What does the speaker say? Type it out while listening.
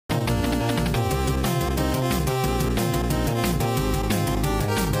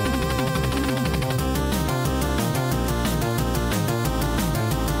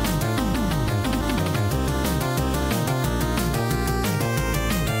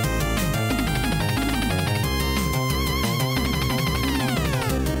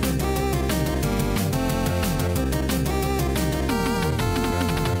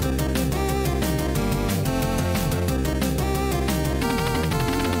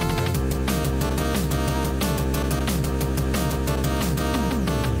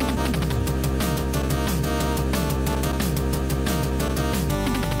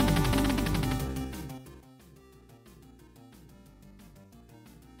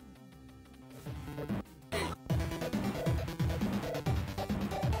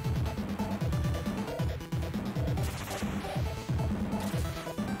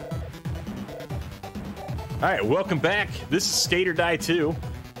All right, welcome back. This is Skate or Die 2,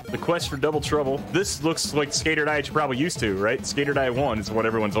 the quest for double trouble. This looks like Skate or Die you're probably used to, right? Skate or Die 1 is what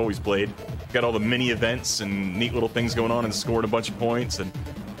everyone's always played. Got all the mini events and neat little things going on and scoring a bunch of points and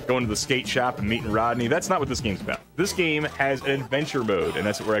going to the skate shop and meeting Rodney. That's not what this game's about. This game has an adventure mode, and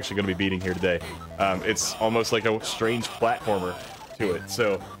that's what we're actually going to be beating here today. It's almost like a strange platformer to it.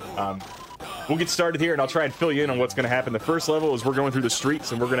 So we'll get started here, and I'll try and fill you in on what's going to happen. The first level is we're going through the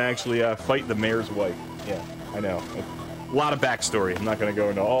streets, and we're going to actually fight the mayor's wife. Yeah, I know. A lot of backstory. I'm not going to go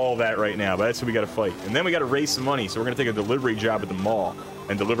into all that right now, but that's who we got to fight. And then we got to raise some money, so we're going to take a delivery job at the mall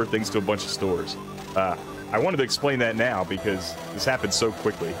and deliver things to a bunch of stores. I wanted to explain that now because this happened so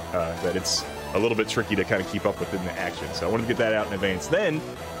quickly that it's a little bit tricky to kind of keep up with in the action. So I wanted to get that out in advance. Then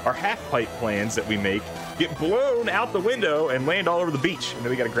our half-pipe plans that we make get blown out the window and land all over the beach. And then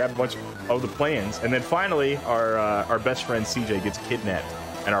we got to grab a bunch of the plans. And then finally, our best friend CJ gets kidnapped,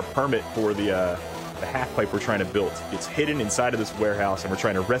 and our permit for the half-pipe we're trying to build gets hidden inside of this warehouse, and we're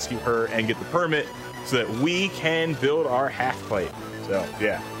trying to rescue her and get the permit so that we can build our half-pipe. So,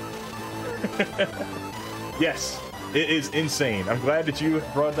 yeah. Yes, it is insane. I'm glad that you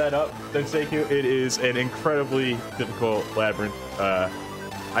brought that up, Denseiku. It is an incredibly difficult labyrinth.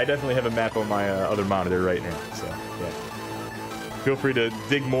 I definitely have a map on my other monitor right now, so yeah. Feel free to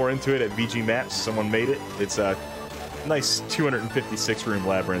dig more into it at VG Maps. Someone made it. It's a nice 256 room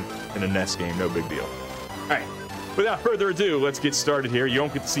labyrinth in a NES game. No big deal. All right, without further ado, let's get started here. You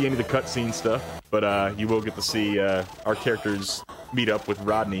don't get to see any of the cutscene stuff, but you will get to see our characters meet up with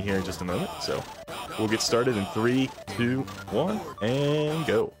Rodney here in just a moment. So we'll get started in 3, 2, 1, and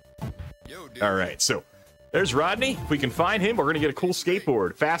go. All right, so there's Rodney. If we can find him, we're going to get a cool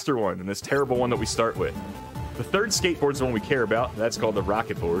skateboard, faster one than this terrible one that we start with. The third skateboard is the one we care about. That's called the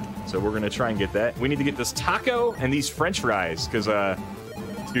rocket board. So we're going to try and get that. We need to get this taco and these french fries because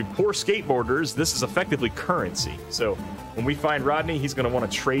to poor skateboarders, this is effectively currency. So when we find Rodney, he's going to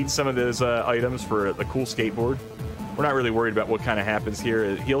want to trade some of those items for the cool skateboard. We're not really worried about what kind of happens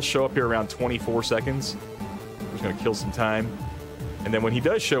here. He'll show up here around 24 seconds. We're just going to kill some time. And then when he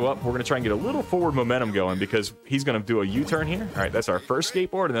does show up, we're going to try and get a little forward momentum going because he's going to do a U-turn here. All right, that's our first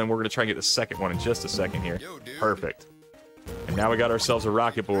skateboard, and then we're going to try and get the second one in just a second here. Perfect. And now we got ourselves a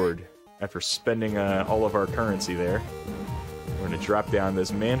rocket board after spending all of our currency there. We're going to drop down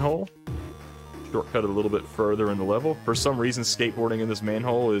this manhole, shortcut it a little bit further in the level. For some reason, skateboarding in this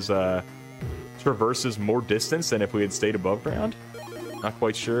manhole is traverses more distance than if we had stayed above ground. Not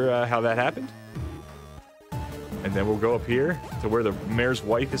quite sure how that happened. And then we'll go up here to where the mayor's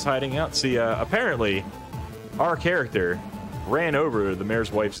wife is hiding out. See, apparently, our character ran over the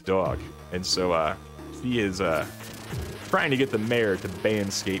mayor's wife's dog. And so she is trying to get the mayor to ban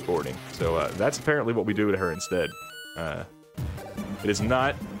skateboarding. So that's apparently what we do to her instead. It is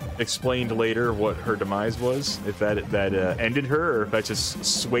not explained later what her demise was, if that ended her, or if that just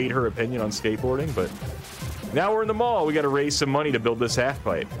swayed her opinion on skateboarding. But now we're in the mall. We got to raise some money to build this half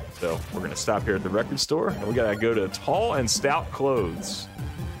pipe. So we're going to stop here at the record store, and we got to go to Tall and Stout Clothes.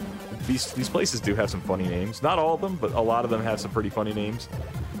 These places do have some funny names. Not all of them, but a lot of them have some pretty funny names.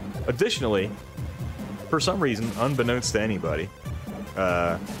 Additionally, for some reason, unbeknownst to anybody,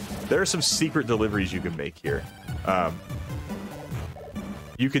 there are some secret deliveries you can make here.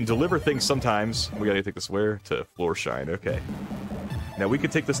 You can deliver things sometimes. We got to take this where? To Floorshine. Okay. Now, we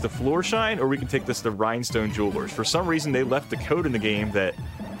could take this to Floorshine, or we can take this to Rhinestone Jewelers. For some reason, they left the code in the game that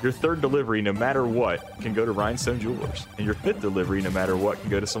your third delivery, no matter what, can go to Rhinestone Jewelers. And your fifth delivery, no matter what, can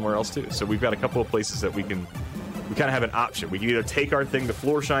go to somewhere else, too. So we've got a couple of places that we kind of have an option. We can either take our thing to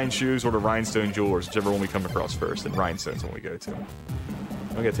Floorshine Shoes or to Rhinestone Jewelers, whichever one we come across first. And Rhinestone's the one we go to.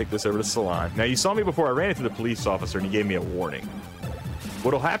 I'm going to take this over to Salon. Now, you saw me before. I ran into the police officer, and he gave me a warning.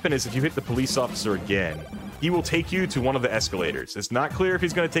 What'll happen is if you hit the police officer again, he will take you to one of the escalators. It's not clear if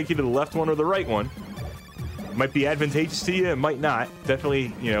he's going to take you to the left one or the right one. It might be advantageous to you, it might not. Definitely,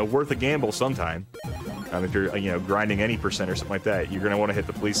 worth a gamble sometime. If you're, grinding any percent or something like that, you're going to want to hit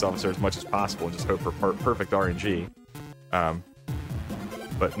the police officer as much as possible and just hope for perfect RNG.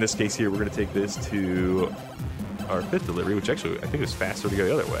 But in this case here, we're going to take this to our fifth delivery, which actually, I think is faster to go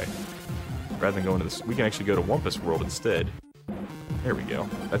the other way. Rather than going to this, we can actually go to Wumpus World instead. There we go.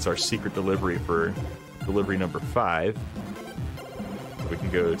 That's our secret delivery for delivery number 5. We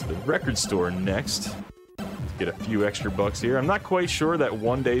can go to the record store next. Get a few extra bucks here. I'm not quite sure that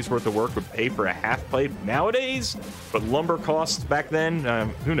one day's worth of work would pay for a half pipe nowadays, but lumber costs back then,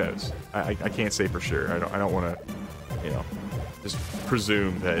 who knows? I can't say for sure. I don't want to, just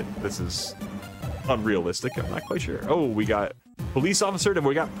presume that this is unrealistic. I'm not quite sure. Oh, we got police officer, and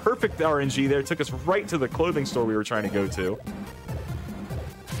we got perfect RNG there. Took us right to the clothing store we were trying to go to.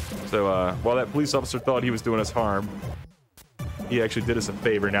 So while that police officer thought he was doing us harm, he actually did us a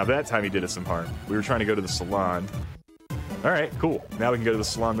favor. Now that time he did us some harm. We were trying to go to the salon. All right, cool. Now we can go to the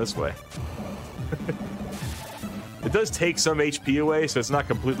salon this way. It does take some HP away, so it's not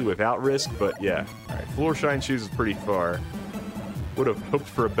completely without risk, but yeah. All right, Floor Shine Shoes is pretty far. Would have hoped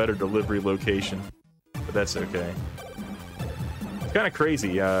for a better delivery location, but that's okay. It's kind of crazy.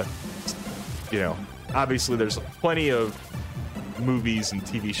 You know, obviously there's plenty of movies and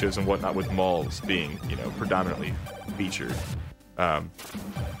TV shows and whatnot with malls being, you know, predominantly featured.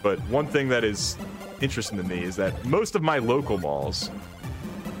 But one thing that is interesting to me is that most of my local malls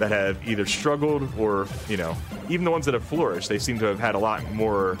that have either struggled or, you know, even the ones that have flourished, they seem to have had a lot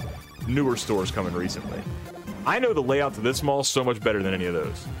more newer stores coming recently. I know the layout to this mall so much better than any of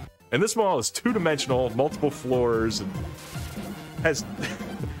those. And this mall is two-dimensional, multiple floors, and has...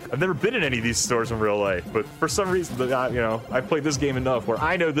 I've never been in any of these stores in real life, but for some reason, you know, I've played this game enough where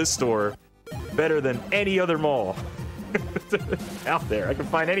I know this store better than any other mall out there. I can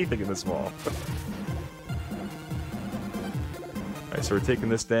find anything in this mall. Alright, so we're taking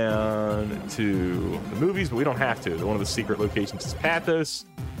this down to the movies, but we don't have to. One of the secret locations is Pathos.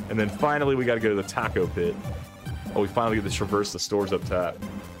 And then finally, we got to go to the taco pit. Oh, we finally get to traverse the stores up top.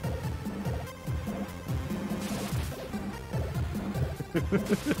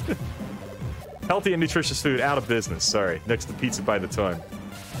 Healthy and nutritious food out of business. Sorry, next to Pizza by the Ton.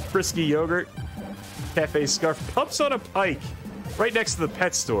 Frisky yogurt, Cafe Scarf, Pups on a Pike, right next to the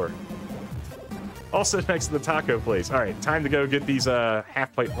pet store. Also next to the taco place. All right, time to go get these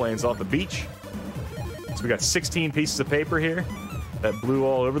half-pipe planes off the beach. So we got 16 pieces of paper here that blew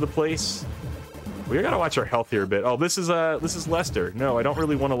all over the place. We gotta watch our health here a bit. Oh, this is Lester. No, I don't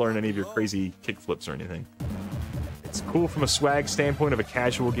really want to learn any of your crazy kickflips or anything. It's cool from a swag standpoint of a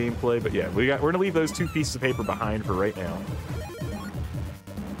casual gameplay, but yeah, we're gonna leave those 2 pieces of paper behind for right now.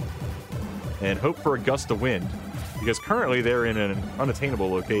 And hope for a gust of wind, because currently they're in an unattainable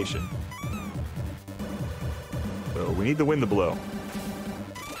location. So we need the wind to blow.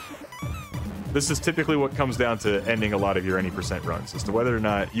 This is typically what comes down to ending a lot of your any percent runs, as to whether or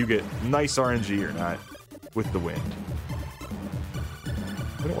not you get nice RNG or not with the wind.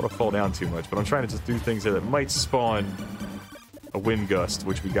 I don't want to fall down too much, but I'm trying to just do things here that might spawn a wind gust,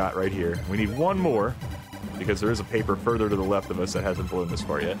 which we got right here. We need one more, because there is a paper further to the left of us that hasn't blown this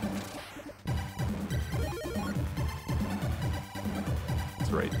far yet. It's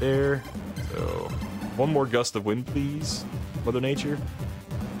right there. So, one more gust of wind, please, Mother Nature.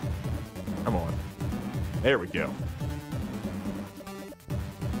 Come on. There we go.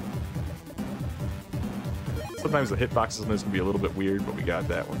 Sometimes the hitboxes on this can be a little bit weird, but we got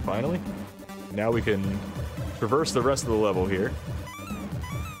that one finally. Now we can traverse the rest of the level here.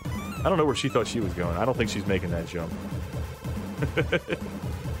 I don't know where she thought she was going. I don't think she's making that jump.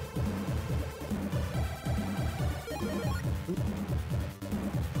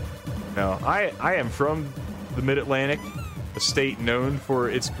 Now, I am from the Mid-Atlantic, a state known for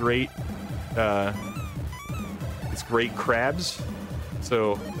its great crabs.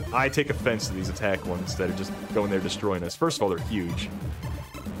 So I take offense to these attack ones that are just going there destroying us. First of all, they're huge.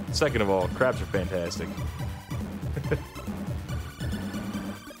 Second of all, crabs are fantastic.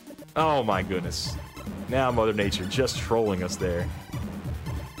 Oh my goodness. Now Mother Nature just trolling us there.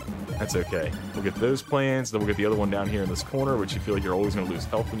 That's okay. We'll get those plans, then we'll get the other one down here in this corner, which you feel like you're always going to lose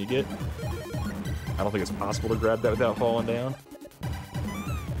health when you get. I don't think it's possible to grab that without falling down.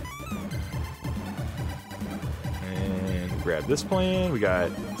 And grab this plan. We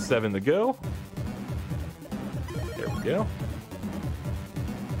got 7 to go. There we go.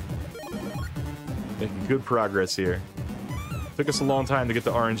 Making good progress here. Took us a long time to get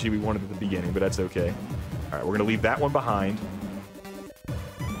the RNG we wanted at the beginning, but that's okay. All right, we're going to leave that one behind.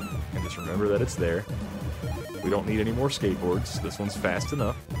 And just remember that it's there. We don't need any more skateboards. This one's fast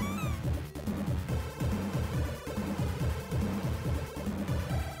enough.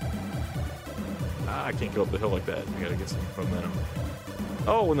 I can't go up the hill like that. We gotta get some momentum.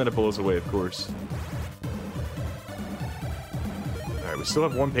 Oh, and then it blows away, of course. Alright, we still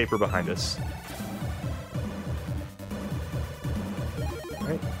have one paper behind us.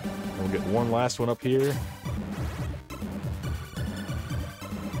 Alright, we'll get one last one up here.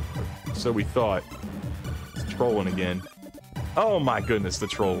 So we thought. It's trolling again. Oh my goodness, the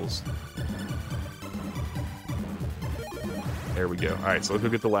trolls. There we go. Alright, so let's go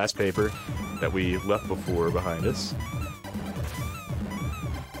get the last paper that we left before behind us.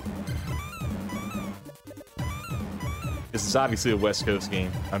 This is obviously a West Coast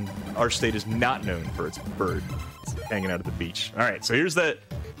game. Our state is not known for its bird hanging out at the beach. All right, so here's that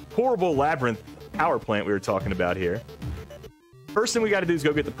horrible labyrinth power plant we were talking about here. First thing we got to do is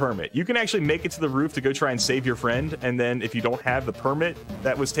go get the permit. You can actually make it to the roof to go try and save your friend, and then if you don't have the permit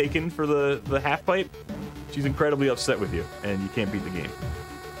that was taken for the half pipe, she's incredibly upset with you, and you can't beat the game.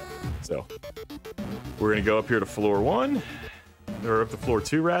 So, we're gonna go up here to floor 1, or up to floor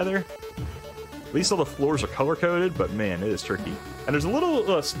 2 rather. At least all the floors are color-coded, but man, it is tricky. And there's a little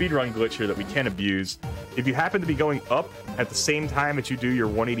speedrun glitch here that we can abuse. If you happen to be going up at the same time that you do your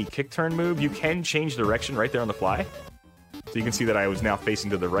 180 kick turn move, you can change direction right there on the fly. So you can see that I was now facing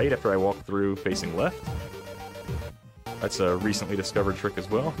to the right after I walked through facing left. That's a recently discovered trick as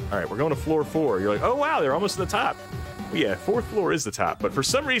well. All right, we're going to floor 4. You're like, oh wow, they're almost to the top. Well, yeah, 4th floor is the top, but for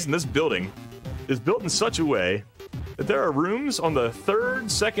some reason this building is built in such a way that there are rooms on the 3rd,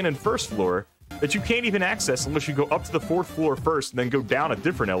 2nd, and 1st floor that you can't even access unless you go up to the 4th floor first and then go down a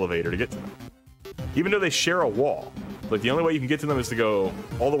different elevator to get to them. Even though they share a wall. Like, the only way you can get to them is to go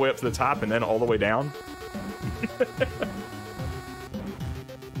all the way up to the top and then all the way down.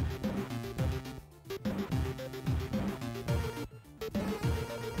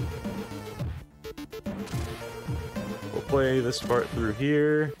 We'll play this part through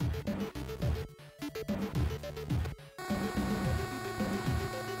here.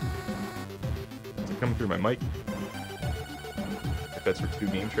 Coming through my mic. If that's where 2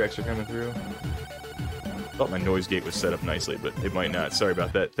 game tracks are coming through. Thought my noise gate was set up nicely, but it might not. Sorry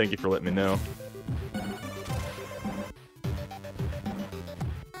about that. Thank you for letting me know.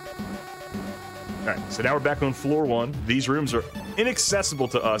 Alright, so now we're back on floor 1. These rooms are inaccessible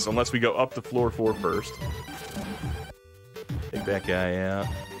to us unless we go up to floor 4 first. Take that guy out.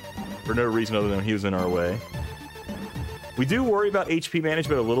 For no reason other than he was in our way. We do worry about HP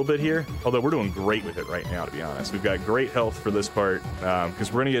management a little bit here, although we're doing great with it right now, to be honest. We've got great health for this part,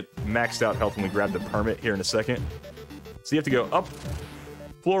 because we're going to get maxed out health when we grab the permit here in a second. So you have to go up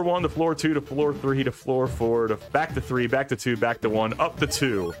floor 1 to floor 2 to floor 3 to floor 4 to back to 3, back to 2, back to 1, up to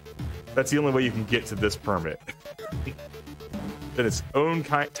 2. That's the only way you can get to this permit. Then its own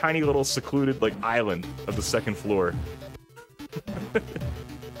tiny little secluded like island of the 2nd floor.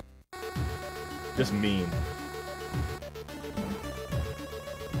 Just mean.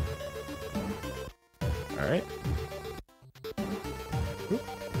 All right.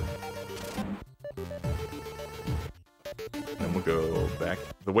 And then we'll go back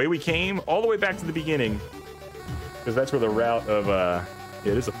the way we came, all the way back to the beginning, because that's where the route of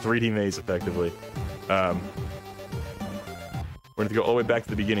it is a 3D maze effectively. We're going to go all the way back to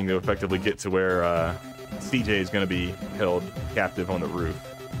the beginning to effectively get to where CJ is going to be held captive on the roof.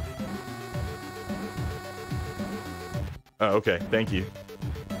 Oh, okay. Thank you.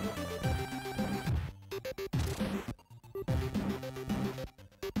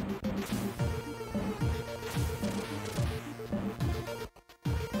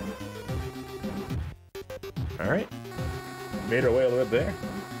 Alright. Made our way all the way up there.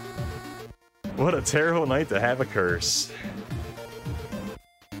 What a terrible night to have a curse.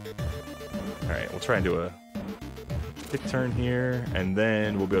 Alright, we'll try and do a kick turn here, and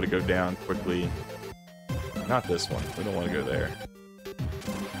then we'll be able to go down quickly. Not this one. We don't want to go there.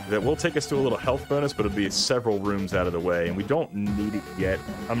 That will take us to a little health bonus, but it'll be several rooms out of the way, and we don't need it yet.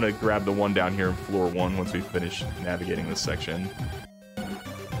 I'm going to grab the one down here in floor 1 once we finish navigating this section.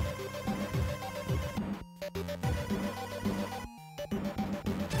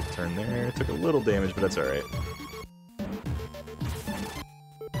 Turn there. Took a little damage, but that's alright.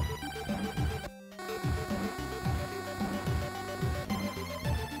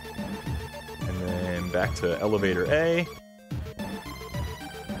 And then back to elevator A.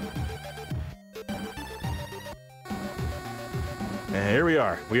 And here we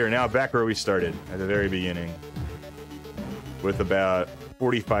are. We are now back where we started at the very beginning. With about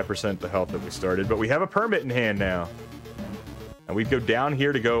 45% the health that we started. But we have a permit in hand now. And we go down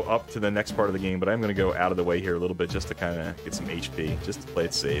here to go up to the next part of the game, but I'm going to go out of the way here a little bit just to kind of get some HP, just to play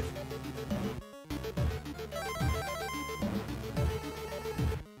it safe.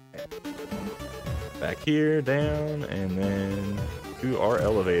 Back here, down, and then to our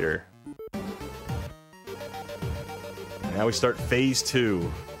elevator. And now we start phase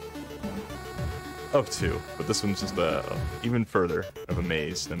 2 of 2, but this one's just even further of a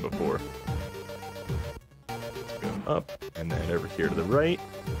maze than before. Up, and then over here to the right.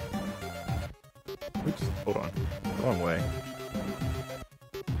 Oops, hold on. Wrong way.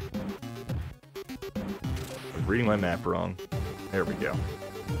 I'm reading my map wrong. There we go.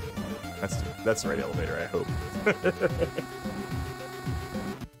 That's the right elevator, I hope.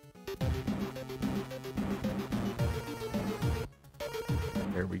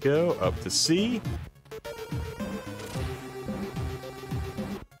 There we go, up to C.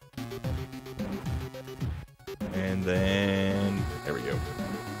 And then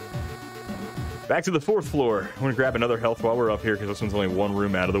Back to the 4th floor. I'm gonna grab another health while we're up here because this one's only one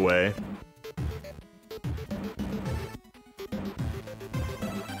room out of the way.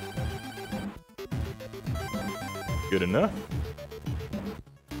 Good enough.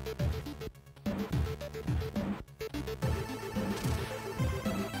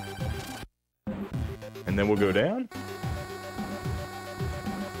 And then we'll go down.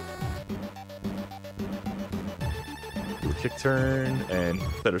 Do a kick turn and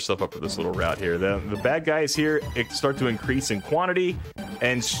set ourselves up for this little route here. The bad guys here start to increase in quantity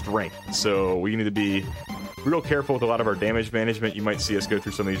and strength. So we need to be real careful with a lot of our damage management. You might see us go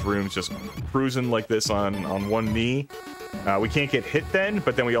through some of these rooms just cruising like this on one knee. We can't get hit then,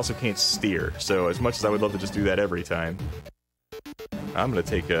 but then we also can't steer. So as much as I would love to just do that every time, I'm going to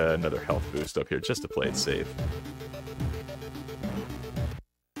take another health boost up here just to play it safe.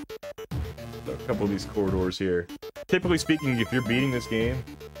 So a couple of these corridors here. Typically speaking, if you're beating this game,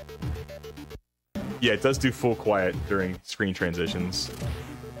 yeah, it does do full quiet during screen transitions.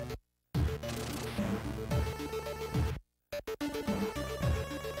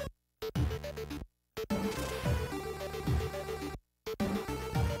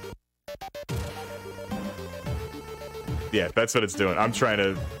 Yeah, that's what it's doing. I'm trying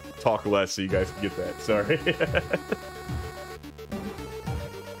to talk less so you guys can get that. Sorry.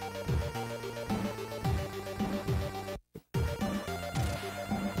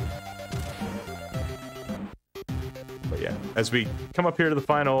 But yeah, as we come up here to the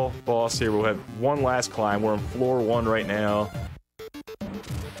final boss here, we'll have one last climb. We're on floor 1 right now.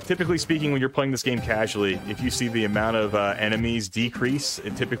 Typically speaking, when you're playing this game casually, if you see the amount of enemies decrease,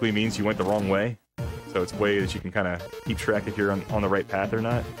 it typically means you went the wrong way. So it's a way that you can kind of keep track if you're on the right path or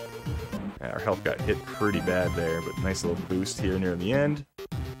not. Our health got hit pretty bad there, but nice little boost here near the end.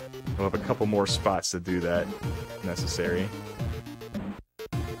 We'll have a couple more spots to do that if necessary.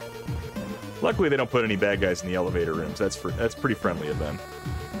 Luckily, they don't put any bad guys in the elevator rooms. That's pretty friendly of them.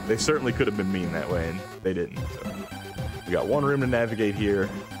 They certainly could have been mean that way, and they didn't. So we got one room to navigate here,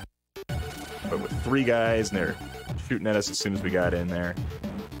 but with 3 guys, and they're shooting at us as soon as we got in there.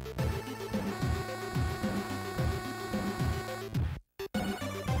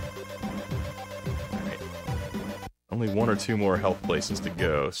 Only 1 or 2 more health places to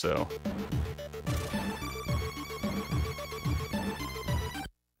go, so...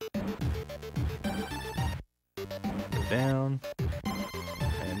 Go down.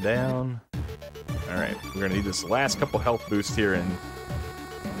 And down. Alright, we're gonna need this last couple health boosts here in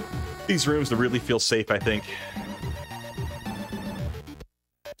these rooms to really feel safe, I think.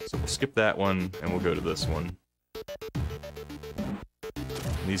 So we'll skip that one, and we'll go to this one.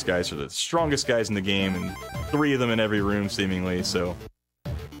 And these guys are the strongest guys in the game, and 3 of them in every room, seemingly, so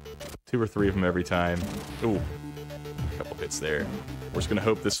 2 or 3 of them every time. Ooh, a couple hits there. We're just gonna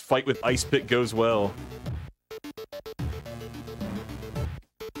hope this fight with Ice Pick goes well.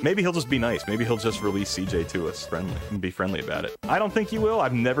 Maybe he'll just be nice. Maybe he'll just release CJ to us friendly and be friendly about it. I don't think he will.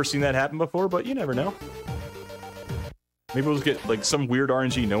 I've never seen that happen before, but you never know. Maybe we'll just get like some weird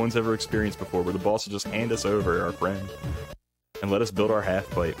RNG no one's ever experienced before, where the boss will just hand us over our friend and let us build our half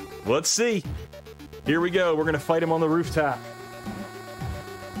pipe. Let's see. Here we go. We're gonna fight him on the rooftop.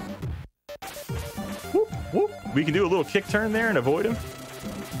 Whoop, whoop. We can do a little kick turn there and avoid him.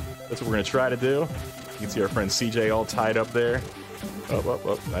 That's what we're gonna try to do. You can see our friend CJ all tied up there.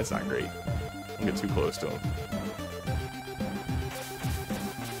 Oh, that's not great. Don't get too close to him.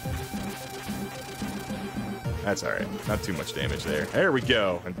 That's alright. Not too much damage there. There we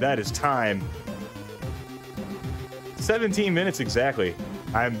go. And that is time. 17 minutes exactly.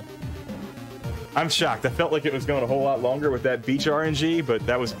 I'm shocked. I felt like it was going a whole lot longer with that beach RNG, but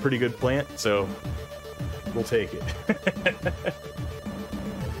that was a pretty good plant, so we'll take it.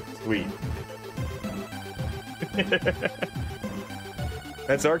 Sweet.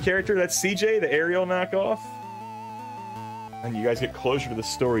 That's our character. That's CJ, the aerial knockoff. And you guys get closer to the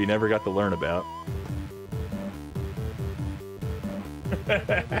story you never got to learn about.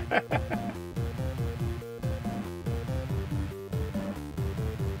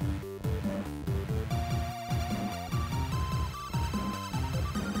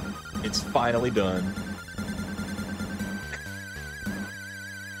 It's finally done.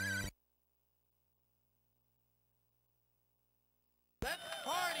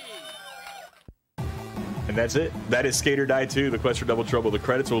 And that's it. That is Skate or Die 2, the quest for Double Trouble. The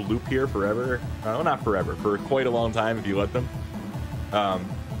credits will loop here forever. Well, not forever, for quite a long time if you let them. And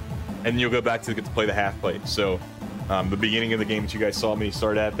then you'll go back to get to play the half plate. So, the beginning of the game that you guys saw me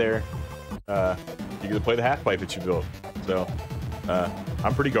start at there, you get to play the half pipe that you built. So,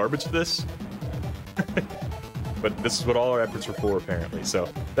 I'm pretty garbage at this. but this is what all our efforts were for, apparently. So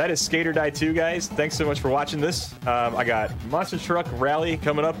that is Skater Die 2, guys. Thanks so much for watching this. I got Monster Truck Rally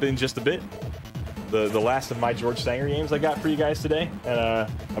coming up in just a bit. The last of my George Sanger games I got for you guys today. And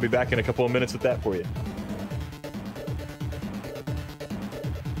I'll be back in a couple of minutes with that for you.